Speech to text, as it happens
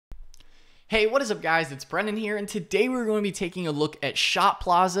Hey, what is up guys? It's Brendan here, and today we're going to be taking a look at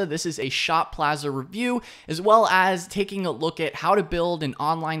Shoplazza. This is a Shoplazza review, as well as taking a look at how to build an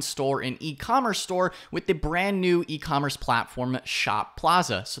online store, an e-commerce store with the brand new e-commerce platform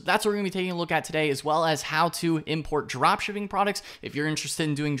Shoplazza. So that's what we're going to be taking a look at today, as well as how to import dropshipping products. If you're interested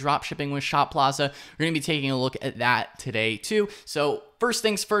in doing dropshipping with Shoplazza, we're going to be taking a look at that today too. So first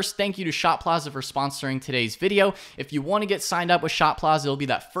things first, thank you to Shoplazza for sponsoring today's video. If you want to get signed up with Shoplazza, it'll be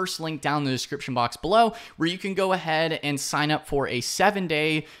that first link down in the description box below where you can go ahead and sign up for a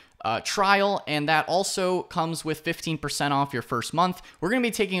 7-day trial, and that also comes with 15% off your first month. We're going to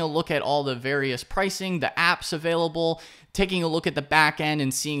be taking a look at all the various pricing, the apps available, taking a look at the back end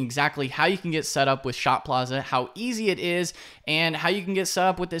and seeing exactly how you can get set up with Shoplazza, how easy it is, and how you can get set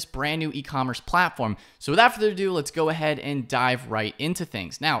up with this brand new e-commerce platform. So without further ado, let's go ahead and dive right into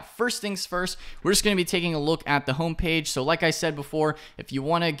things. Now, first things first, we're just going to be taking a look at the homepage. So like I said before, if you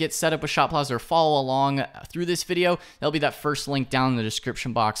want to get set up with Shoplazza or follow along through this video, there'll be that first link down in the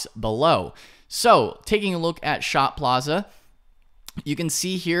description box below. So taking a look at Shoplazza, you can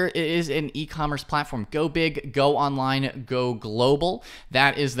see here it is an e-commerce platform. Go big, go online, go global.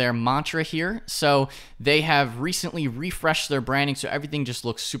 That is their mantra here. So they have recently refreshed their branding, so everything just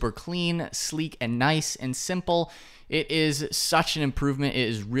looks super clean, sleek, and nice and simple. It is such an improvement. It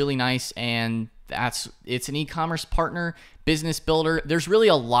is really nice, and it's an e-commerce partner, business builder. There's really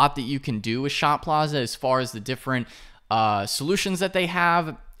a lot that you can do with Shoplazza as far as the different solutions that they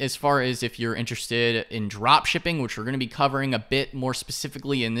have, as far as if you're interested in drop shipping, which we're going to be covering a bit more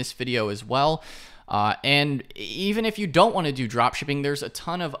specifically in this video as well. And even if you don't want to do drop shipping, there's a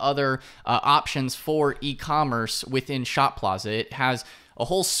ton of other options for e-commerce within Shoplazza. It has a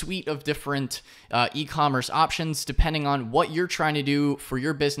whole suite of different e-commerce options depending on what you're trying to do for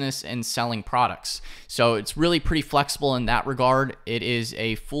your business and selling products. So it's really pretty flexible in that regard. It is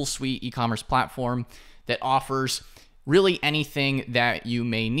a full suite e-commerce platform that offers really anything that you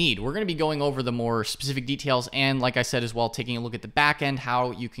may need. We're going to be going over the more specific details, and like I said as well, taking a look at the back end,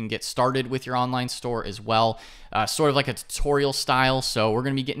 how you can get started with your online store as well, sort of like a tutorial style. So we're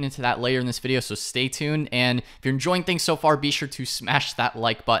going to be getting into that later in this video, so stay tuned. And if you're enjoying things so far, be sure to smash that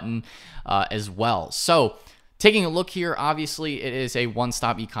like button as well. So taking a look here, obviously it is a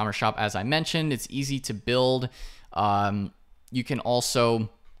one-stop e-commerce shop. As I mentioned, it's easy to build. You can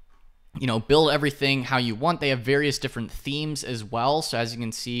also build everything how you want. They have various different themes as well. So as you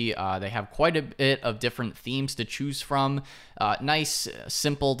can see, they have quite a bit of different themes to choose from. Nice,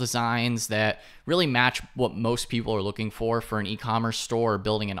 simple designs that really match what most people are looking for an e-commerce store or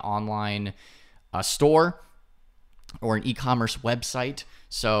building an online store or an e-commerce website.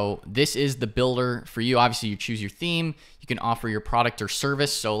 So this is the builder for you. Obviously, you choose your theme. You can offer your product or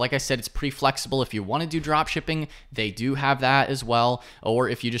service. So like I said, it's pretty flexible. If you want to do drop shipping, they do have that as well. Or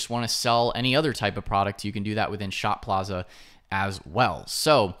if you just want to sell any other type of product, you can do that within Shoplazza as well.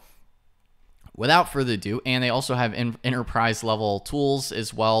 So without further ado, and they also have enterprise level tools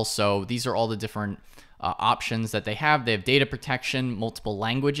as well. So these are all the different options that they have. They have data protection, multiple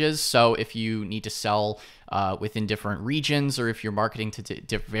languages. So if you need to sell within different regions, or if you're marketing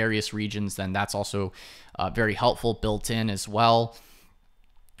to various regions, then that's also very helpful, built in as well.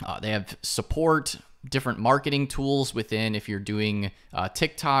 They have support, different marketing tools within, if you're doing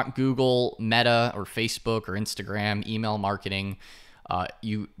TikTok, Google, Meta, or Facebook, or Instagram, email marketing.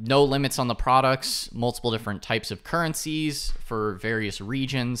 No limits on the products, multiple different types of currencies for various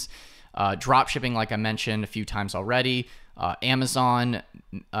regions. Drop shipping, like I mentioned a few times already. Amazon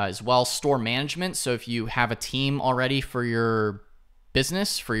as well. Store management. So if you have a team already for your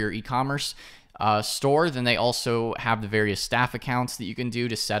business, for your e-commerce store, then they also have the various staff accounts that you can do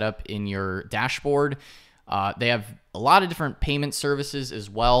to set up in your dashboard. They have a lot of different payment services as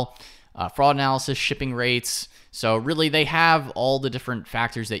well. Fraud analysis, shipping rates. So really, they have all the different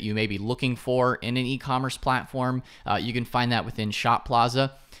factors that you may be looking for in an e-commerce platform. You can find that within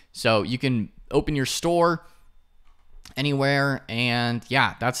Shoplazza. So you can open your store anywhere, and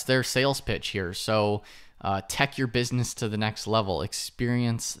yeah, that's their sales pitch here. So tech your business to the next level,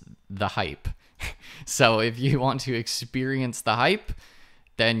 experience the hype. So if you want to experience the hype,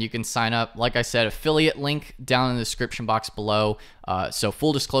 then you can sign up. Like I said, affiliate link down in the description box below. So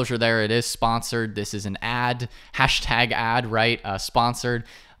full disclosure there, it is sponsored. This is an ad, hashtag ad, right? Sponsored.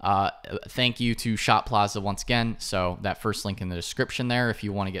 Thank you to Shoplazza once again. So that first link in the description there, if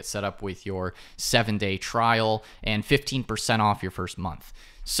you want to get set up with your 7-day trial and 15% off your first month.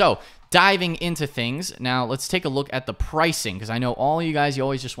 So diving into things now, let's take a look at the pricing, because I know all you guys, you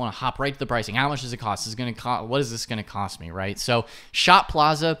always just want to hop right to the pricing. How much does it cost? What is this going to cost me, right? So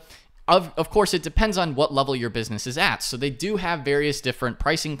Shoplazza, of course, it depends on what level your business is at. So they do have various different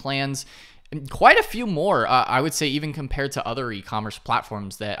pricing plans And quite a few more, I would say, even compared to other e-commerce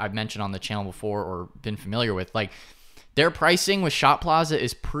platforms that I've mentioned on the channel before or been familiar with. Like, their pricing with Shoplazza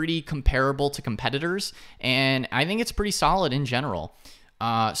is pretty comparable to competitors, and I think it's pretty solid in general.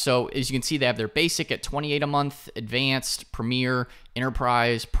 So as you can see, they have their basic at $28 a month, advanced, premier,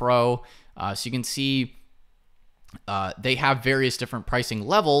 enterprise, pro. So you can see they have various different pricing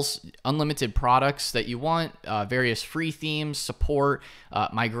levels, unlimited products that you want, various free themes, support,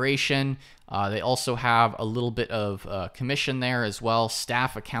 migration. They also have a little bit of commission there as well,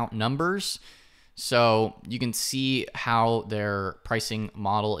 staff account numbers. So you can see how their pricing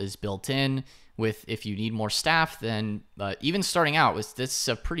model is built in with, if you need more staff, then even starting out, this is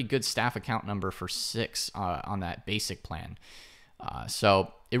a pretty good staff account number for 6 on that basic plan.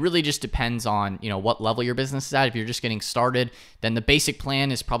 So it really just depends on, what level your business is at. If you're just getting started, then the basic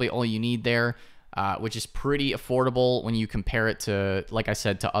plan is probably all you need there, which is pretty affordable when you compare it to, like I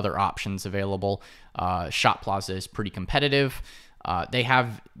said, to other options available. Shoplazza is pretty competitive. They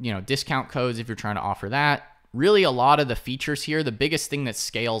have, discount codes if you're trying to offer that. Really, a lot of the features here, the biggest thing that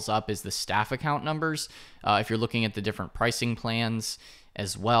scales up is the staff account numbers. If you're looking at the different pricing plans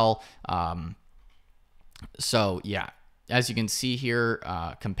as well. So yeah, as you can see here,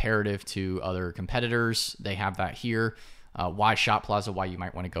 comparative to other competitors, they have that here. Why Shoplazza, why you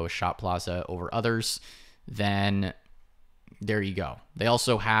might want to go with Shoplazza over others. Then there you go. They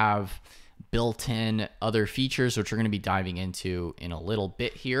also have built-in other features, which we're going to be diving into in a little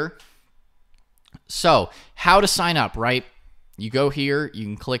bit here. So how to sign up, right? You go here, you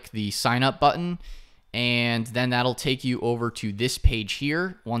can click the sign up button, and then that'll take you over to this page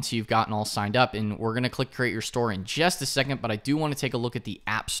here once you've gotten all signed up. And we're going to click create your store in just a second, but I do want to take a look at the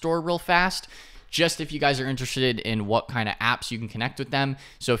App Store real fast, just if you guys are interested in what kind of apps you can connect with them.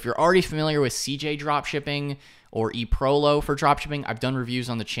 So if you're already familiar with CJ Dropshipping or eProlo for dropshipping, I've done reviews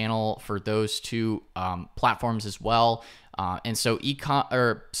on the channel for those two platforms as well. And so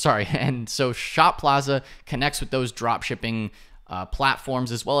Shoplazza connects with those dropshipping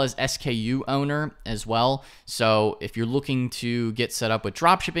platforms as well as SKU owner as well. So if you're looking to get set up with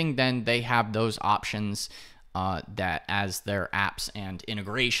dropshipping, then they have those options that as their apps and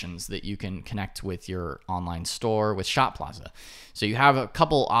integrations that you can connect with your online store with Shoplazza. So you have a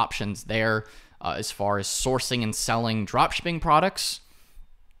couple options there as far as sourcing and selling dropshipping products.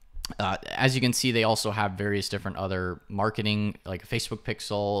 As you can see, they also have various different other marketing, like a Facebook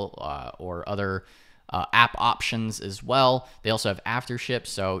Pixel or other app options as well. They also have aftership.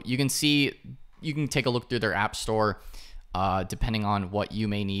 So you can see, you can take a look through their app store depending on what you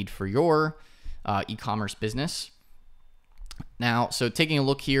may need for your e-commerce business. Now, so taking a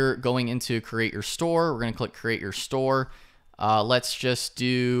look here, going into create your store, we're going to click create your store. Let's just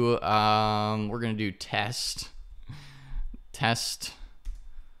do, we're going to do test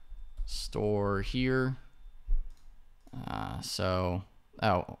store here.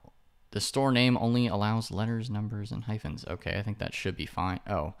 The store name only allows letters, numbers, and hyphens. Okay, I think that should be fine.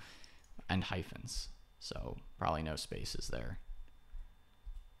 Oh, and hyphens. So probably no spaces there.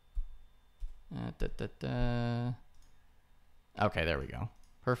 Okay, there we go.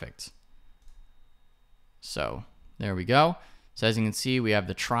 Perfect. So there we go. So as you can see, we have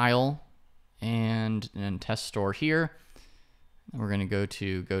the trial and test store here. We're going to go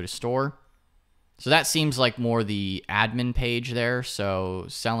to store. So that seems like more the admin page there. So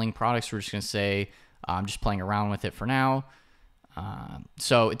selling products, we're just going to say, I'm just playing around with it for now.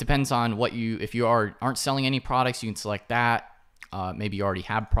 So it depends on what if you aren't selling any products, you can select that. Maybe you already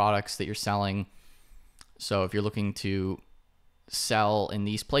have products that you're selling. So if you're looking to sell in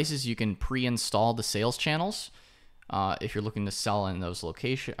these places, you can pre-install the sales channels. If you're looking to sell in those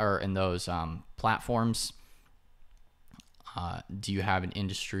locations or in those platforms. Do you have an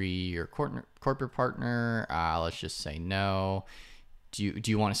industry or corporate partner? Let's just say no. Do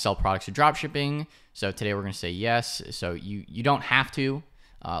you want to sell products or dropshipping? So today we're going to say yes. So you don't have to.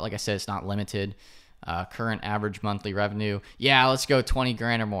 Like I said, it's not limited. Current average monthly revenue. Yeah, let's go 20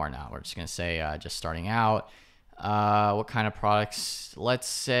 grand or more. Now we're just going to say just starting out. What kind of products? Let's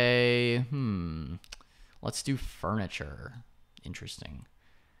say, let's do furniture. Interesting.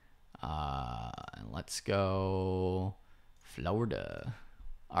 Let's go Florida.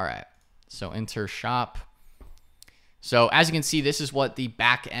 All right. So enter shop. So as you can see, this is what the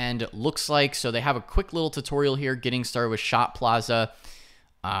back end looks like. So they have a quick little tutorial here getting started with Shoplazza.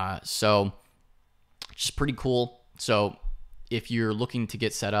 So just pretty cool. So if you're looking to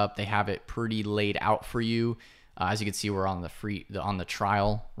get set up, they have it pretty laid out for you. As you can see, we're on the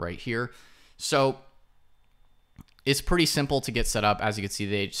trial right here. So it's pretty simple to get set up. As you can see,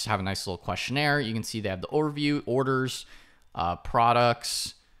 they just have a nice little questionnaire. You can see they have the overview, orders,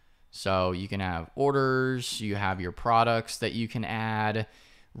 products. So you can have orders, you have your products that you can add.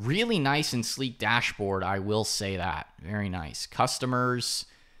 Really nice and sleek dashboard, I will say that. Very nice. Customers,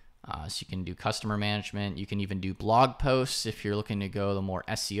 so you can do customer management. You can even do blog posts if you're looking to go the more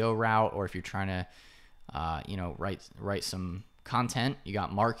SEO route, or if you're trying to, write some content. You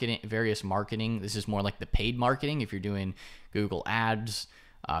got marketing, various marketing. This is more like the paid marketing if you're doing Google ads,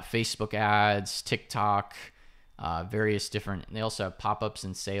 Facebook ads, TikTok, various different. They also have pop-ups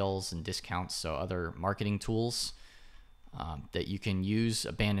and sales and discounts, so other marketing tools that you can use.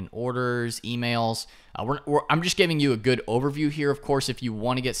 Abandoned orders, emails. I'm just giving you a good overview here. Of course, if you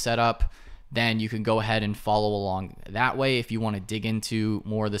want to get set up, then you can go ahead and follow along that way. If you want to dig into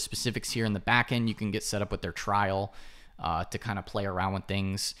more of the specifics here in the back end, you can get set up with their trial to kind of play around with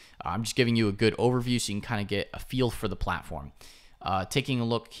things. I'm just giving you a good overview so you can kind of get a feel for the platform. Taking a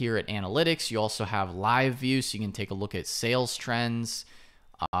look here at analytics, you also have live view, so you can take a look at sales trends.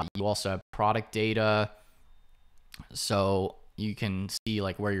 You also have product data, so you can see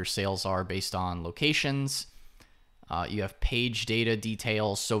like where your sales are based on locations. You have page data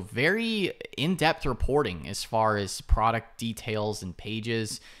details, so very in-depth reporting as far as product details and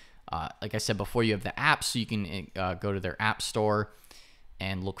pages. Like I said before, you have the apps, so you can go to their app store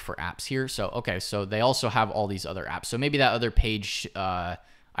and look for apps here. So, okay, so they also have all these other apps. So maybe that other page I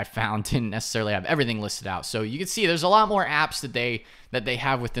found didn't necessarily have everything listed out. So you can see there's a lot more apps that they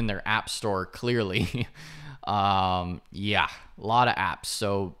have within their app store, clearly. Yeah, a lot of apps.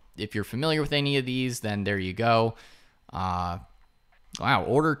 So if you're familiar with any of these, then there you go. Wow,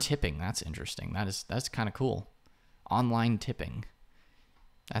 order tipping. That's interesting. That's kind of cool. Online tipping.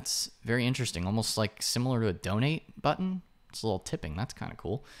 That's very interesting. Almost like similar to a donate button. It's a little tipping. That's kind of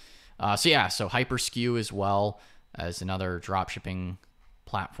cool. So yeah, so Hyperskew as well as another dropshipping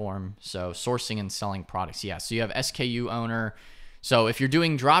platform. So sourcing and selling products. Yeah, so you have SKU owner. So if you're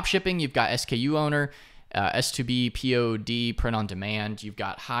doing dropshipping, you've got SKU owner, S2B, POD, print on demand. You've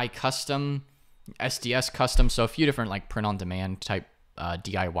got high custom, SDS custom. So a few different like print on demand type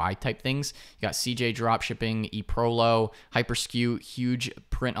DIY type things. You got CJ dropshipping, eProlo, Hyperskew, huge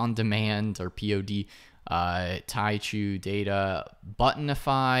print on demand or POD, Taichu data,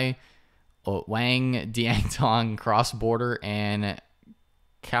 Buttonify, Wang, Diangtong, cross border, and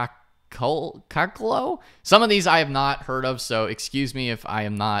Kaklo. Some of these I have not heard of, so excuse me if I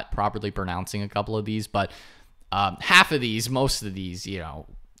am not properly pronouncing a couple of these, but half of these, most of these,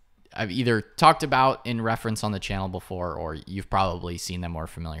 I've either talked about in reference on the channel before, or you've probably seen them or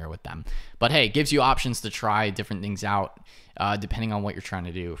familiar with them. But hey, it gives you options to try different things out depending on what you're trying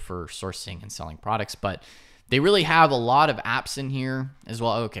to do for sourcing and selling products. But they really have a lot of apps in here as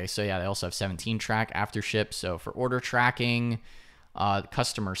well. Okay, so yeah, they also have 17 track after ship. So for order tracking,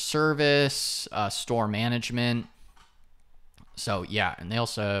 customer service, store management. So yeah, and they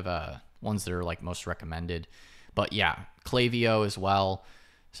also have ones that are like most recommended. But yeah, Klaviyo as well.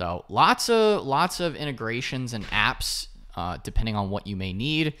 So lots of integrations and apps depending on what you may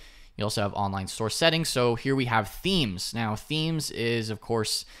need. You also have online store settings. So here we have themes. Now themes is, of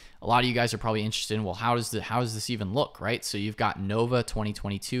course, a lot of you guys are probably interested in, well, how does this even look, right? So you've got Nova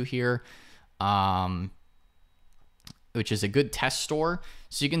 2022 here, which is a good test store.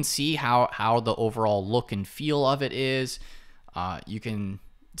 So you can see how the overall look and feel of it is. You can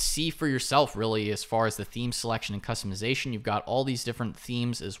see for yourself really as far as the theme selection and customization. You've got all these different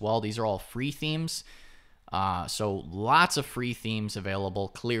themes as well. These are all free themes. So lots of free themes available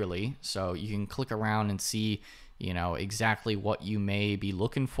clearly. So you can click around and see, exactly what you may be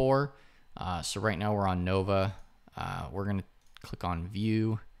looking for. So right now we're on Nova. We're going to click on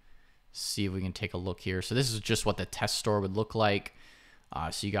view, see if we can take a look here. So this is just what the test store would look like.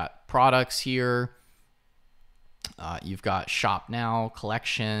 So you got products here. You've got shop now,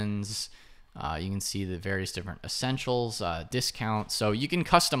 collections. You can see the various different essentials, discounts. So you can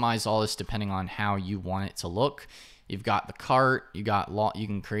customize all this depending on how you want it to look. You've got the cart. You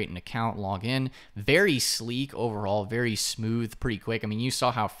can create an account, log in. Very sleek overall, very smooth, pretty quick. I mean, you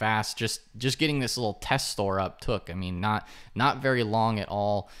saw how fast just getting this little test store up took. I mean, not very long at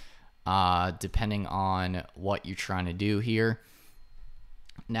all, depending on what you're trying to do here.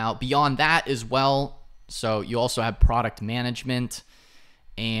 Now, beyond that as well, so you also have product management,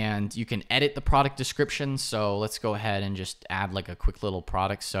 and you can edit the product description. So let's go ahead and just add like a quick little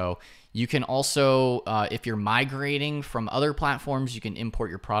product. So you can also, if you're migrating from other platforms, you can import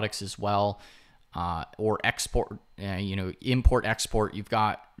your products as well, or export, import, export. You've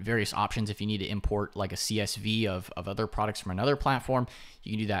got various options. If you need to import like a CSV of other products from another platform,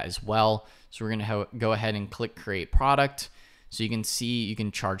 you can do that as well. So we're going to go ahead and click create product. So you can see you can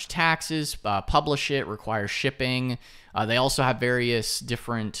charge taxes, publish it, require shipping. They also have various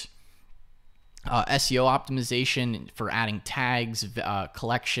different SEO optimization for adding tags,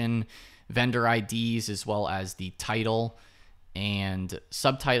 collection, vendor IDs, as well as the title and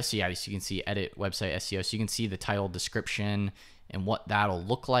subtitles. So yeah, so you can see edit website SEO. So you can see the title, description, and what that'll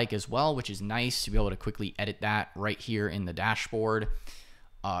look like as well, which is nice to be able to quickly edit that right here in the dashboard.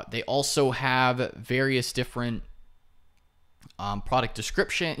 They also have various different product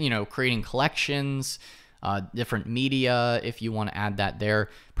description, creating collections, different media if you want to add that there.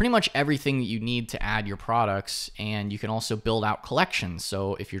 Pretty much everything that you need to add your products, and you can also build out collections.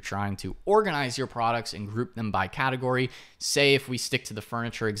 So if you're trying to organize your products and group them by category, say if we stick to the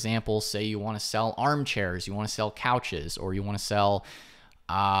furniture example, say you want to sell armchairs, you want to sell couches, or you want to sell,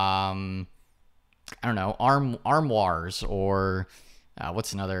 I don't know, armoires, or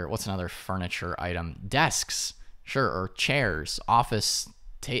what's another furniture item? Desks, sure, or chairs, office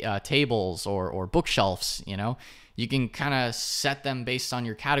tables, or bookshelves. You can kind of set them based on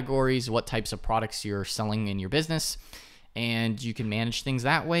your categories, what types of products you're selling in your business, and you can manage things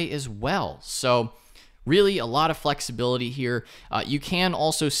that way as well. So really a lot of flexibility here. You can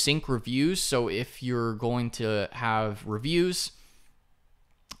also sync reviews. So if you're going to have reviews,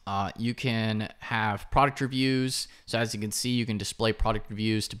 you can have product reviews. So as you can see, you can display product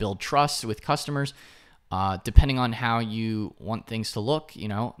reviews to build trust with customers. Depending on how you want things to look,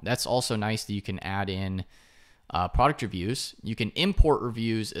 that's also nice that you can add in product reviews. You can import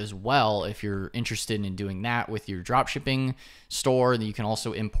reviews as well if you're interested in doing that with your dropshipping store. Then you can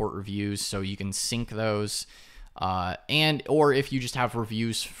also import reviews, so you can sync those. Or if you just have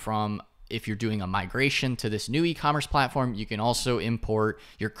reviews from, if you're doing a migration to this new e-commerce platform, you can also import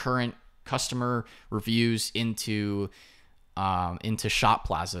your current customer reviews into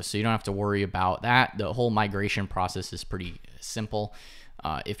Shoplazza, so you don't have to worry about that. The whole migration process is pretty simple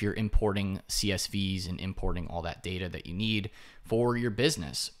if you're importing CSVs and importing all that data that you need for your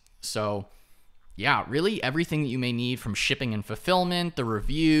business. So yeah, really everything that you may need, from shipping and fulfillment, the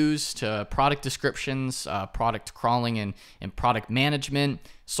reviews, to product descriptions, product crawling and product management,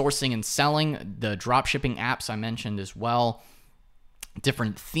 sourcing and selling, the dropshipping apps I mentioned as well,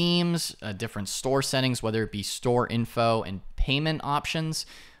 different themes, different store settings, whether it be store info and payment options.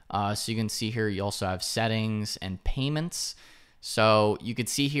 So you can see here, you also have settings and payments. So you can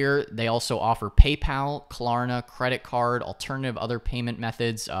see here, they also offer PayPal, Klarna, credit card, alternative other payment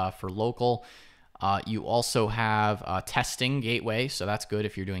methods for local. You also have testing gateway, so that's good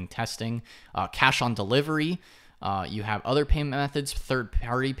if you're doing testing. Cash on delivery. You have other payment methods,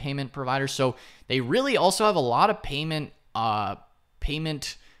 third-party payment providers. So they really also have a lot of payment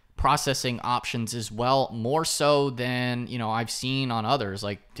processing options as well, more so than I've seen on others.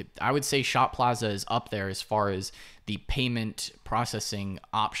 Like, I would say Shoplazza is up there as far as the payment processing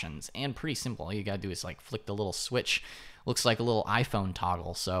options, and pretty simple. All you gotta do is like flick the little switch. Looks like a little iPhone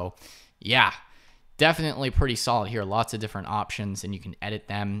toggle. So yeah, definitely pretty solid here. Lots of different options, and you can edit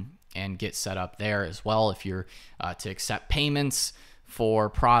them and get set up there as well if you're to accept payments for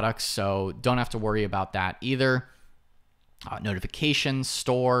products. So don't have to worry about that either. Notifications,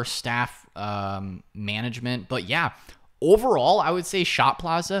 store, staff management. But yeah, overall, I would say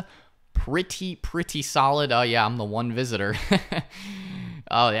Shoplazza, pretty solid. Oh yeah, I'm the one visitor.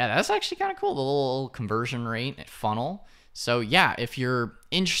 Oh yeah, that's actually kind of cool. The little conversion rate funnel. So yeah, if you're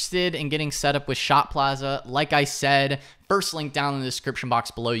interested in getting set up with Shoplazza, like I said, first link down in the description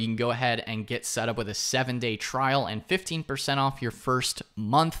box below, you can go ahead and get set up with a 7-day trial and 15% off your first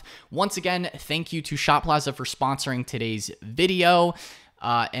month. Once again, thank you to Shoplazza for sponsoring today's video.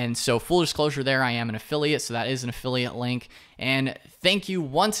 And so full disclosure there, I am an affiliate, so that is an affiliate link. And thank you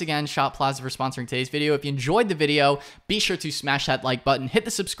once again, Shoplazza, for sponsoring today's video. If you enjoyed the video, be sure to smash that like button, hit the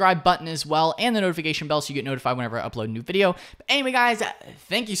subscribe button as well, and the notification bell so you get notified whenever I upload a new video. But anyway, guys,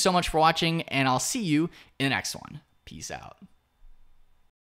 thank you so much for watching, and I'll see you in the next one. Peace out.